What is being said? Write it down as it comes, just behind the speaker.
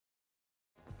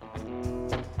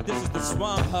This is the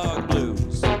Swamp Hog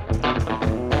Blues.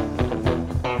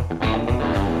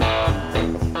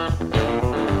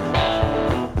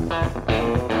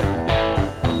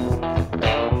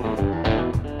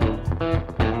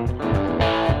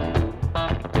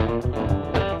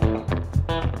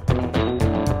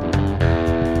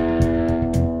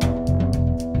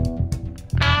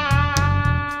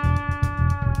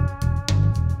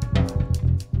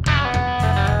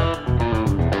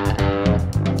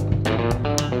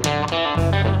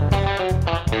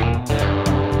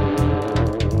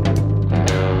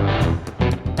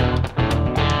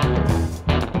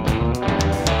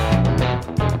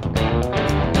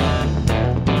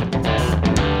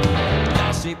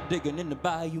 Digging in the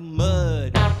bayou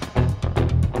mud,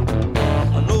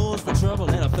 a nose for trouble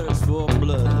and a thirst for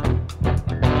blood. You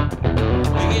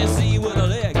can't see with a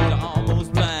leg, you're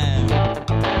almost blind. You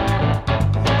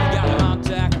got a hot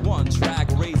jack, one track,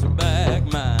 razorback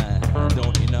mind,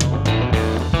 don't you know?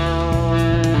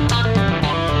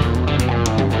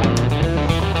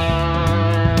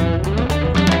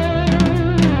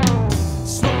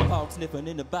 Swamp hog sniffing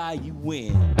in the bayou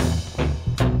wind.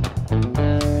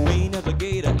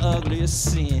 The ugliest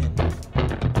sin.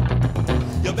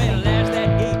 You better latch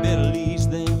that gate, better leash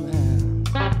them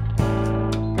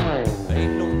out.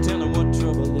 Ain't no telling what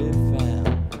trouble they found.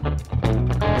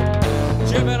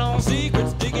 Tripping on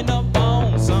secrets, digging up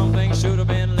bones. Some things should have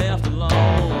been left alone.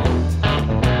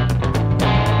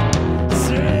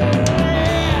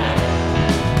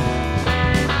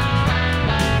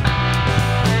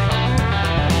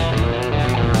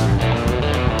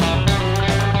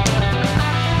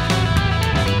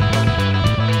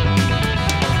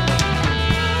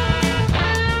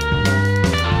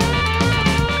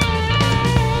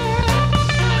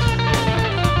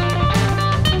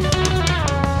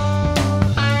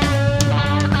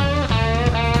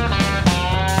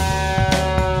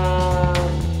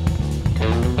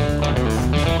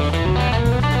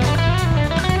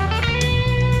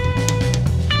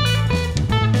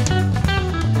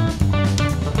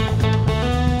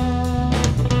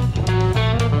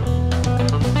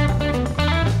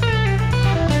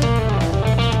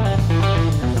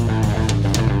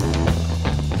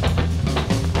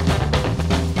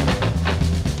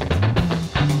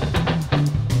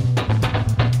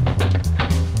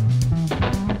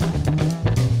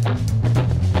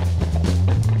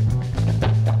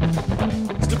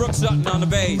 Brook Sutton on the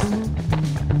bass.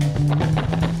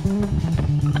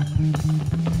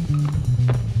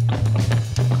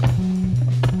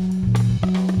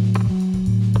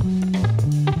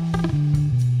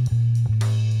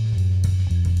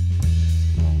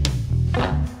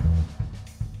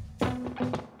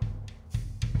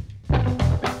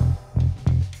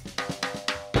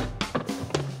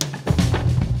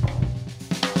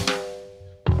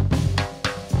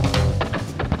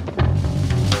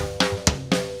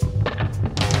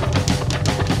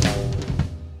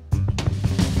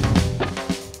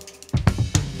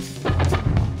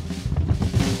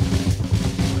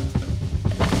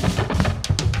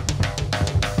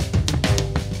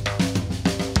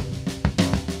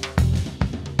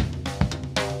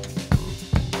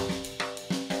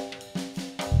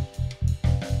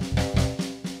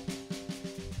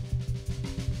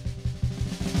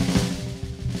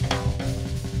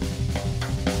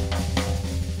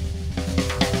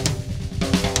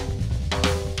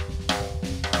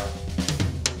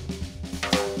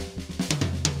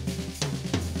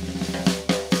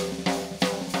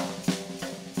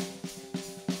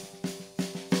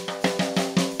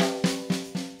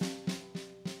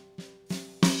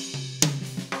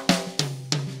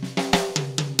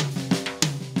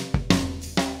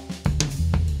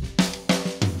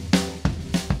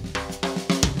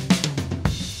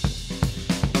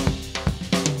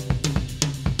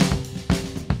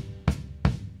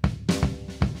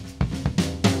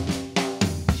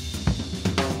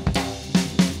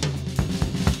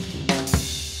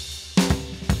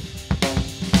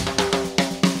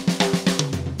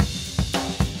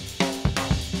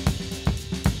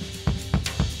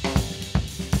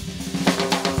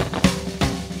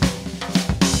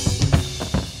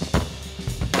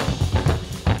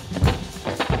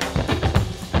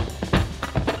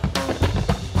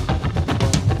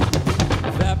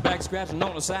 Scratching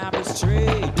on the cypress tree,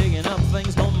 digging up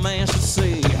things no man should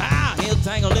see. Ah, he'll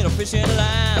tangle little fish in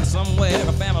line somewhere.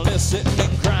 A family's sitting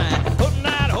and crying, putting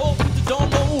out hope that they don't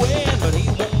know when, but he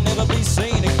won't never be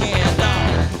seen again. No.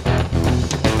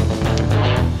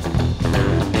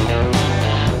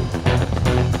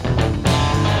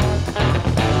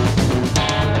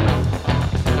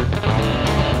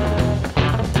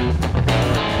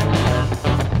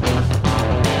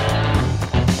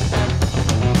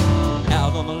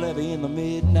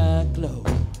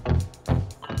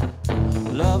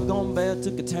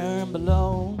 a turn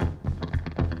below.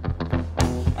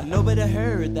 Nobody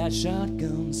heard that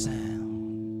shotgun sound.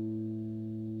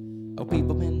 Oh,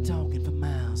 people been talking for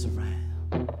miles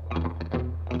around.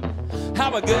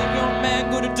 How a good young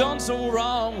man could have done so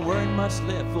wrong. Weren't much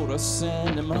left for to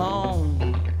send him home.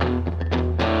 They've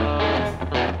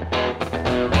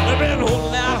been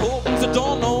holding out hope to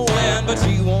don't know when, but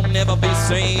she won't never be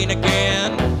seen again.